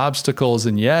overcoming obstacles,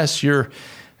 and yes, you're,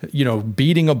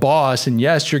 beating a boss, and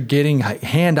yes, you're getting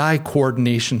hand-eye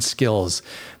coordination skills.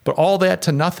 But all that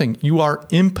to nothing. You are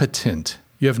impotent.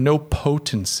 You have no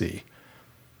potency.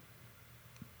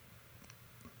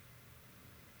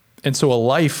 And so a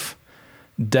life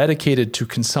dedicated to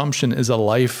consumption is a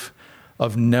life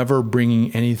of never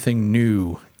bringing anything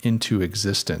new into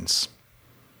existence.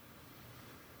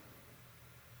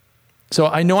 So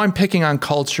I know I'm picking on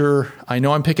culture. I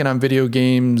know I'm picking on video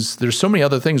games. There's so many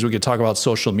other things we could talk about.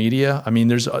 Social media.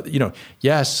 There's,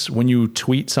 yes, when you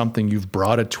tweet something, you've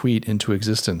brought a tweet into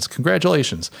existence.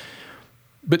 Congratulations.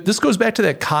 But this goes back to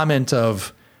that comment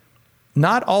of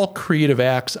not all creative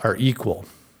acts are equal.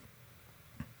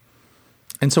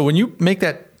 And so when you make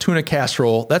that tuna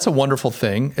casserole, that's a wonderful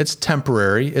thing. It's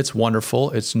temporary. It's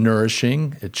wonderful. It's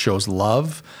nourishing. It shows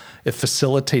love. It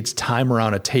facilitates time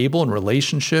around a table and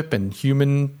relationship and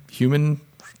human,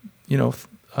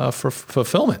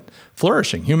 fulfillment,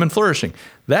 flourishing, human flourishing.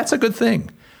 That's a good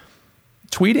thing.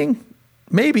 Tweeting,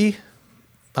 maybe.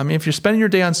 If you're spending your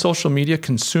day on social media,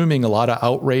 consuming a lot of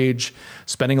outrage,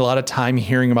 spending a lot of time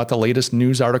hearing about the latest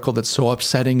news article that's so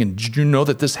upsetting, and did you know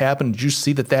that this happened? Did you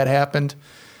see that happened?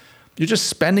 You're just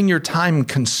spending your time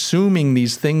consuming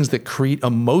these things that create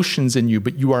emotions in you,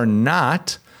 but you are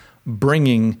not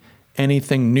bringing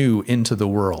anything new into the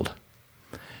world.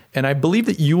 And I believe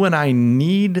that you and I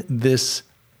need this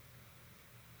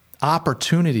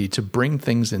opportunity to bring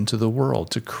things into the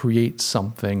world, to create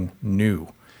something new.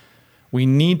 We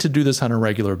need to do this on a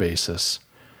regular basis.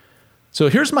 So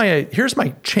here's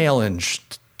my challenge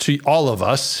to all of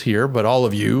us here, but all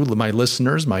of you, my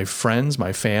listeners, my friends,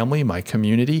 my family, my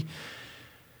community.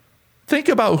 Think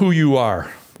about who you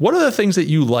are. What are the things that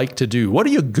you like to do? What are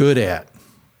you good at?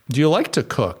 Do you like to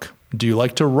cook? Do you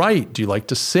like to write? Do you like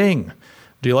to sing?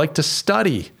 Do you like to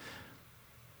study?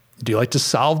 Do you like to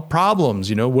solve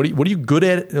problems? What are you good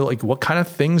at? Like, what kind of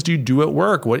things do you do at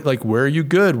work? Where are you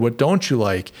good? What don't you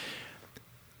like?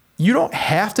 You don't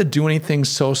have to do anything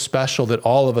so special that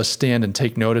all of us stand and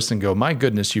take notice and go, my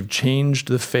goodness, you've changed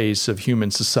the face of human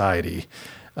society.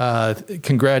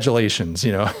 Congratulations.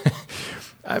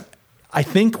 I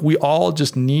think we all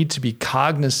just need to be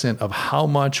cognizant of how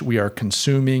much we are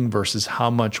consuming versus how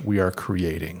much we are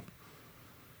creating.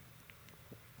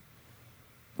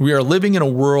 We are living in a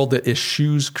world that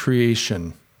eschews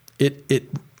creation. It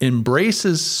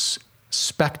embraces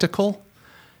spectacle.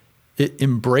 It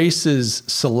embraces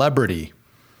celebrity,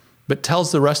 but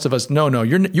tells the rest of us, no,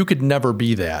 you could never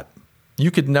be that.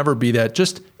 You could never be that.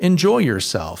 Just enjoy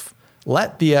yourself.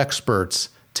 Let the experts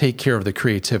take care of the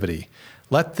creativity.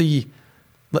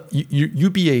 You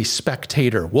be a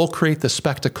spectator. We'll create the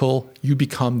spectacle. You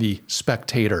become the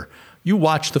spectator. You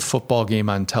watch the football game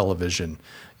on television.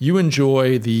 You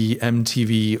enjoy the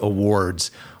MTV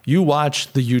awards. You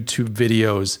watch the YouTube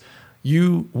videos.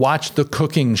 You watch the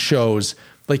cooking shows.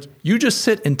 Like, you just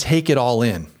sit and take it all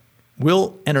in.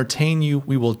 We'll entertain you.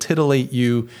 We will titillate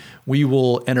you. We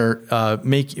will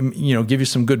give you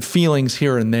some good feelings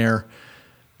here and there.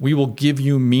 We will give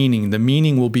you meaning. The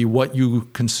meaning will be what you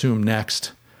consume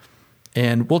next.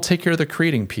 And we'll take care of the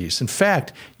creating piece. In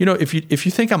fact, if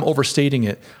you think I'm overstating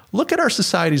it, look at our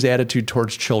society's attitude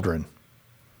towards children.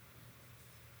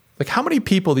 Like, how many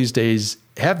people these days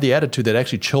have the attitude that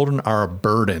actually children are a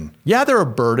burden? Yeah, they're a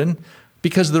burden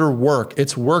because they're work.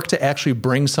 It's work to actually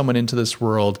bring someone into this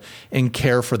world and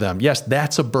care for them. Yes,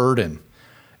 that's a burden.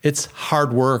 It's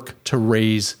hard work to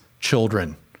raise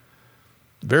children.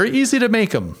 Very easy to make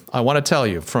them, I want to tell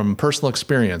you from personal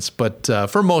experience. But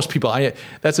for most people,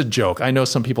 that's a joke. I know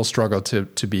some people struggle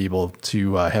to be able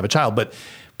to have a child, but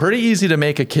pretty easy to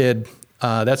make a kid.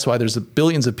 That's why there's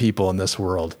billions of people in this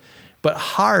world. But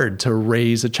hard to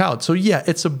raise a child. So yeah,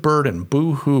 it's a burden.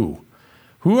 Boo-hoo.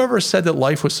 Whoever said that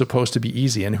life was supposed to be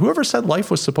easy, and whoever said life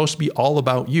was supposed to be all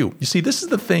about you. You see, this is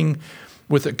the thing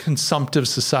with a consumptive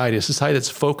society, a society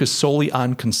that's focused solely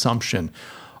on consumption.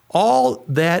 All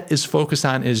that is focused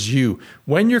on is you.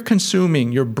 When you're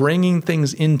consuming, you're bringing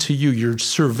things into you. You're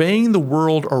surveying the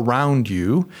world around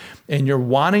you, and you're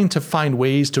wanting to find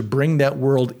ways to bring that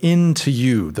world into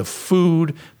you. The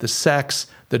food, the sex,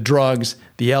 the drugs,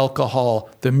 the alcohol,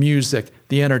 the music,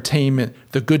 the entertainment,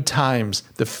 the good times,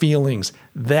 the feelings.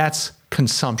 That's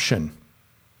consumption.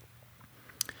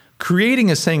 Creating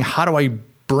is saying, how do I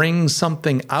bring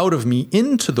something out of me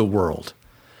into the world?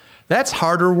 That's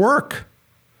harder work.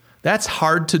 That's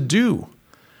hard to do,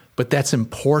 but that's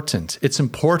important. It's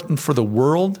important for the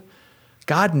world.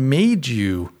 God made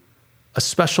you a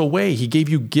special way. He gave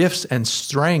you gifts and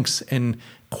strengths and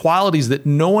qualities that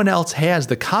no one else has.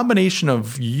 The combination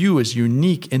of you is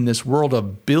unique in this world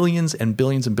of billions and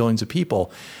billions and billions of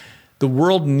people. The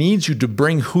world needs you to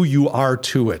bring who you are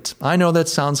to it. I know that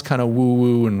sounds kind of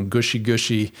woo-woo and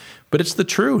gushy-gushy, but it's the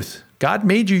truth. God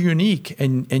made you unique,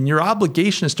 and your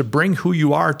obligation is to bring who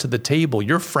you are to the table.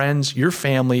 Your friends, your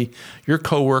family, your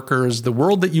coworkers, the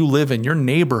world that you live in, your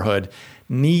neighborhood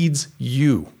needs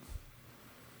you.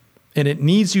 And it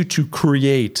needs you to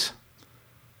create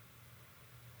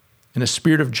in a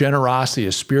spirit of generosity,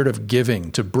 a spirit of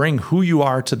giving, to bring who you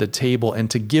are to the table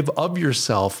and to give of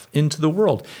yourself into the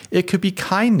world. It could be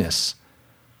kindness.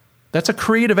 That's a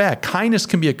creative act. Kindness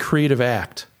can be a creative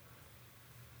act.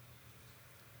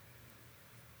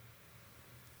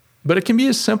 But it can be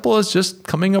as simple as just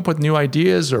coming up with new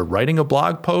ideas or writing a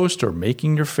blog post or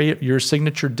making your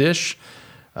signature dish.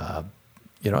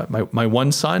 My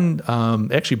one son,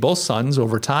 actually both sons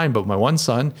over time, but my one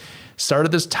son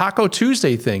started this Taco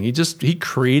Tuesday thing. He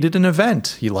created an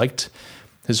event. He liked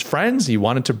his friends. He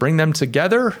wanted to bring them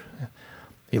together.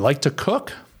 He liked to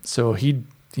cook. So he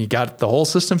got the whole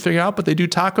system figured out, but they do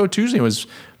Taco Tuesday. It was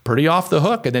pretty off the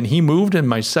hook. And then he moved, and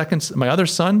my other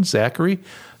son, Zachary,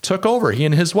 took over. He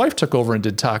and his wife took over and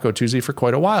did Taco Tuesday for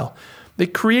quite a while. They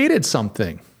created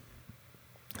something.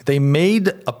 They made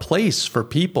a place for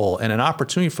people and an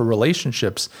opportunity for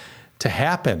relationships to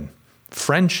happen,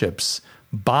 friendships,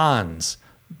 bonds,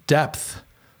 depth,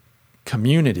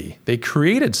 community. They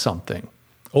created something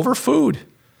over food.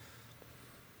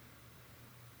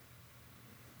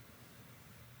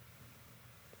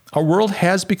 Our world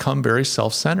has become very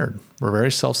self-centered. We're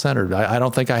very self-centered. I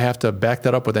don't think I have to back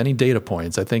that up with any data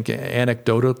points. I think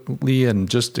anecdotally and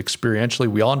just experientially,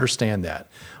 we all understand that.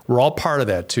 We're all part of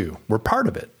that too. We're part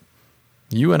of it.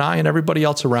 You and I and everybody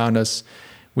else around us,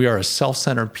 we are a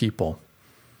self-centered people.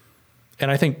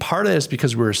 And I think part of that is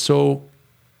because we're so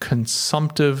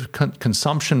consumption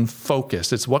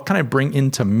focused. It's what can I bring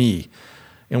into me?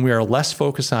 And we are less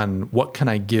focused on what can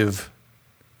I give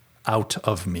out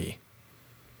of me.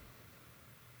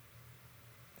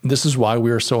 This is why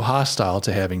we are so hostile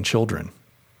to having children.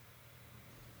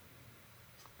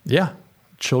 Yeah,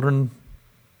 children,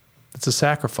 it's a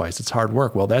sacrifice. It's hard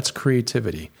work. Well, that's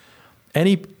creativity.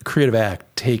 Any creative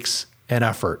act takes an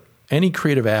effort. Any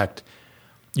creative act,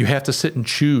 you have to sit and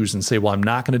choose and say, well, I'm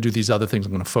not going to do these other things.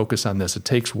 I'm going to focus on this. It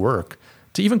takes work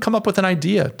to even come up with an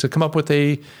idea, to come up with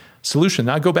a solution.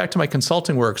 Now I go back to my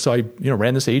consulting work. So I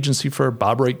ran this agency for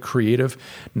Bob Wright Creative.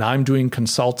 Now I'm doing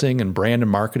consulting and brand and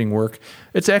marketing work.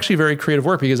 It's actually very creative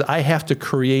work because I have to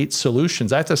create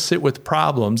solutions. I have to sit with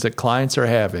problems that clients are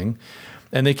having,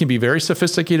 and they can be very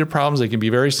sophisticated problems. They can be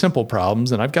very simple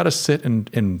problems. And I've got to sit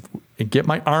and get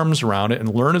my arms around it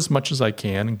and learn as much as I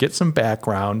can and get some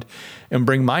background and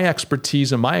bring my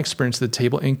expertise and my experience to the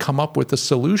table and come up with a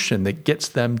solution that gets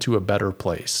them to a better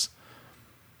place.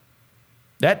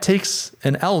 That takes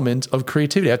an element of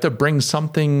creativity. I have to bring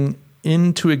something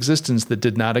into existence that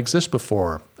did not exist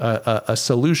before, a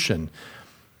solution,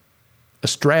 a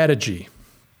strategy,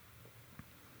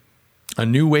 a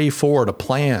new way forward, a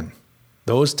plan.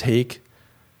 Those take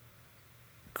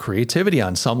creativity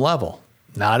on some level.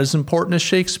 Not as important as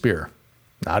Shakespeare,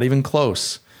 not even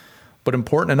close, but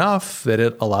important enough that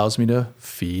it allows me to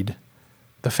feed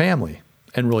the family.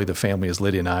 And really the family is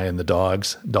Lydia and I and the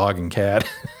dogs, dog and cat.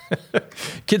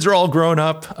 Kids are all grown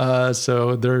up,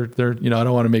 so they're I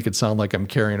don't want to make it sound like I'm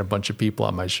carrying a bunch of people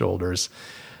on my shoulders,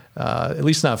 at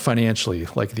least not financially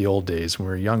like the old days when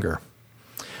we were younger.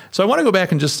 So I want to go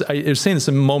back and I was saying this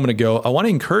a moment ago, I want to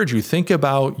encourage you, think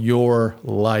about your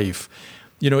life.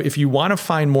 If you want to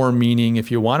find more meaning,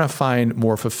 if you want to find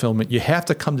more fulfillment, you have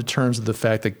to come to terms with the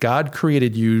fact that God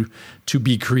created you to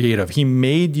be creative. He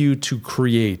made you to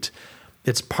create.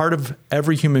 It's part of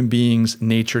every human being's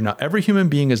nature. Now, every human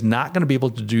being is not going to be able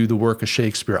to do the work of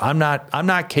Shakespeare. I'm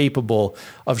not capable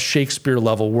of Shakespeare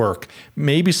level work.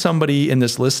 Maybe somebody in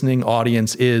this listening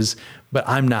audience is, but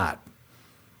I'm not.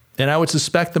 And I would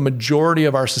suspect the majority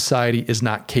of our society is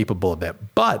not capable of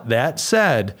that. But that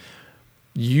said,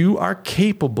 you are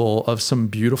capable of some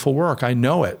beautiful work. I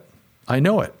know it.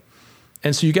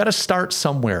 And so you got to start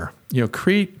somewhere.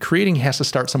 Creating has to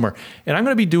start somewhere. And I'm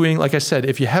going to be doing, like I said,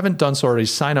 if you haven't done so already,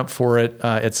 sign up for it.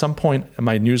 At some point in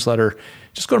my newsletter,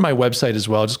 just go to my website as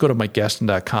well. Just go to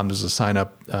MikeGaston.com. There's a sign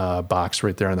up box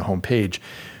right there on the homepage.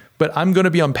 But I'm going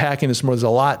to be unpacking this more. There's a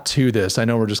lot to this. I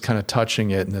know we're just kind of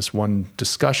touching it in this one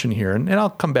discussion here. And I'll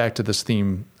come back to this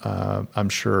theme, I'm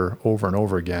sure, over and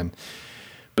over again.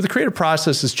 But the creative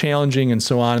process is challenging and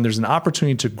so on. And there's an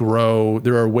opportunity to grow.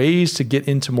 There are ways to get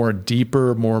into more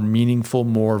deeper, more meaningful,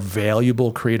 more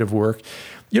valuable creative work.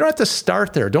 You don't have to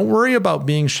start there. Don't worry about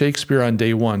being Shakespeare on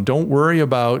day one. Don't worry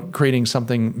about creating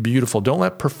something beautiful. Don't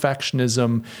let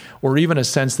perfectionism or even a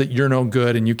sense that you're no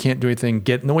good and you can't do anything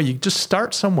get in the way. You just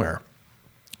start somewhere.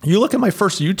 You look at my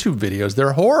first YouTube videos,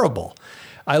 they're horrible.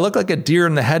 I look like a deer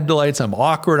in the headlights. I'm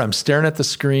awkward. I'm staring at the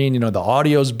screen. The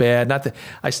audio's bad. Not that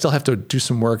I still have to do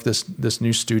some work. This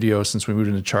new studio since we moved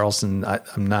into Charleston,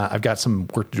 I've got some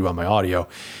work to do on my audio.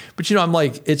 But I'm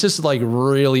like, it's just like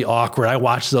really awkward. I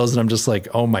watch those and I'm just like,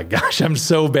 oh my gosh, I'm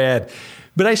so bad.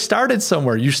 But I started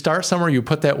somewhere. You start somewhere, you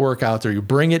put that work out there, you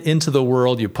bring it into the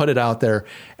world, you put it out there,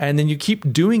 and then you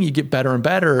keep doing, you get better and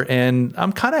better. And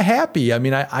I'm kind of happy. I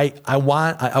mean, I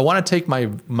want to take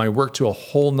my work to a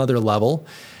whole nother level.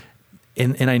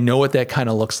 And I know what that kind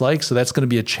of looks like. So that's going to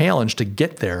be a challenge to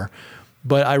get there.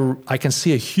 But I can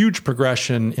see a huge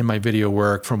progression in my video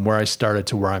work from where I started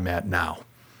to where I'm at now.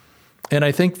 And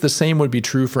I think the same would be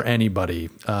true for anybody.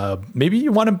 Maybe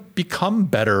you want to become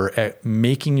better at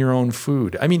making your own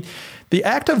food. I mean, the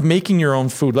act of making your own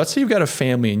food, let's say you've got a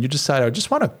family and you decide, I just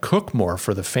want to cook more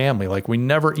for the family. Like we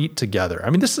never eat together. I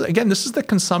mean, this is the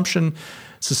consumption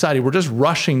society. We're just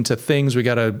rushing to things. We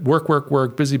got to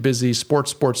work, busy,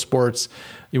 sports. We're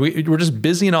just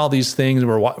busy in all these things.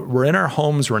 We're in our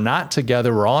homes. We're not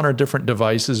together. We're all on our different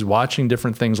devices, watching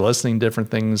different things, listening to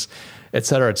different things, et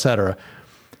cetera, et cetera.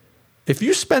 If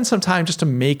you spend some time just to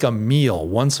make a meal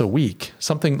once a week,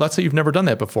 something, let's say you've never done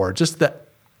that before, just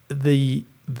the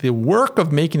work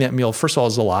of making that meal, first of all,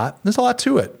 is a lot. There's a lot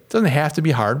to it. It doesn't have to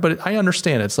be hard, but I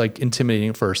understand it's like intimidating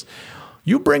at first.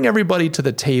 You bring everybody to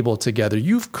the table together.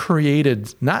 You've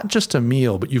created not just a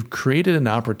meal, but you've created an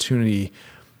opportunity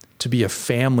to be a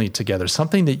family together,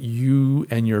 something that you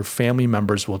and your family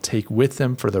members will take with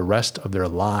them for the rest of their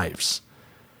lives.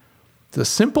 The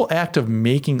simple act of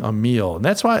making a meal. And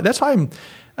that's why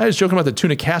I was joking about the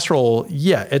tuna casserole.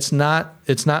 Yeah, it's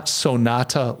not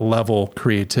Sonata level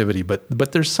creativity,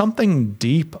 but there's something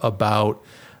deep about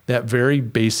that very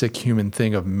basic human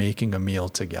thing of making a meal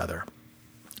together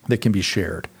that can be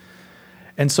shared.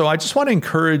 And so I just want to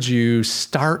encourage you,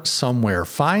 start somewhere.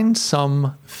 Find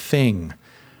something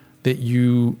that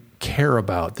you care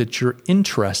about, that you're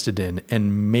interested in,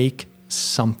 and make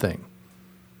something.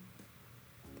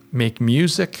 Make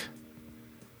music,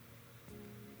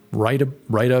 write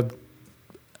a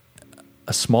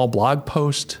small blog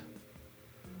post,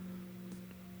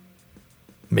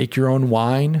 make your own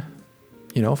wine,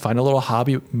 find a little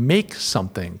hobby, make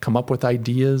something, come up with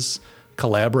ideas,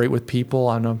 collaborate with people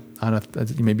on a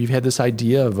maybe you've had this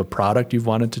idea of a product you've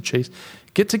wanted to chase.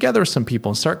 Get together with some people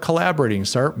and start collaborating,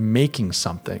 start making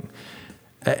something.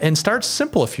 And start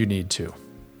simple if you need to.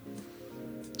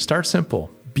 Start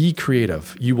simple. Be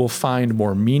creative. You will find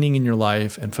more meaning in your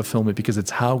life and fulfillment because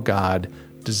it's how God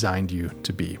designed you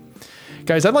to be.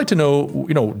 Guys, I'd like to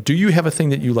know, do you have a thing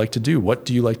that you like to do? What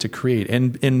do you like to create?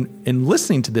 And in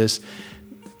listening to this,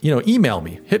 email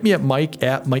me. Hit me at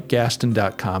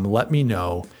mike@mikegaston.com. Let me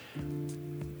know.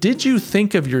 Did you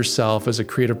think of yourself as a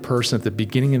creative person at the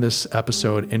beginning of this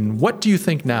episode? And what do you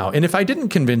think now? And if I didn't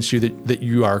convince you that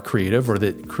you are creative or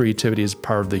that creativity is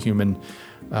part of the human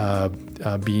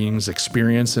being's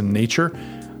experience and nature,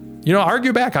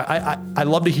 argue back. I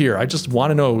love to hear. I just want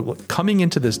to know, coming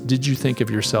into this, did you think of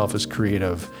yourself as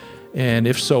creative? And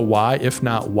if so, why? If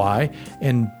not, why?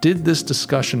 And did this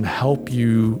discussion help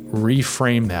you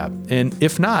reframe that? And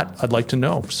if not, I'd like to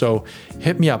know. So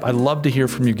hit me up. I love to hear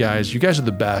from you guys. You guys are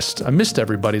the best. I missed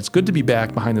everybody. It's good to be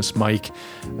back behind this mic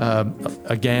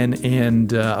again.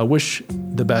 And I wish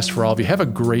the best for all of you. Have a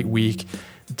great week.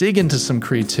 Dig into some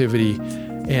creativity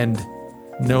and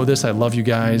know this. I love you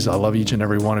guys. I love each and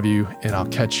every one of you. And I'll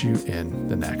catch you in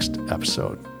the next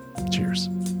episode. Cheers.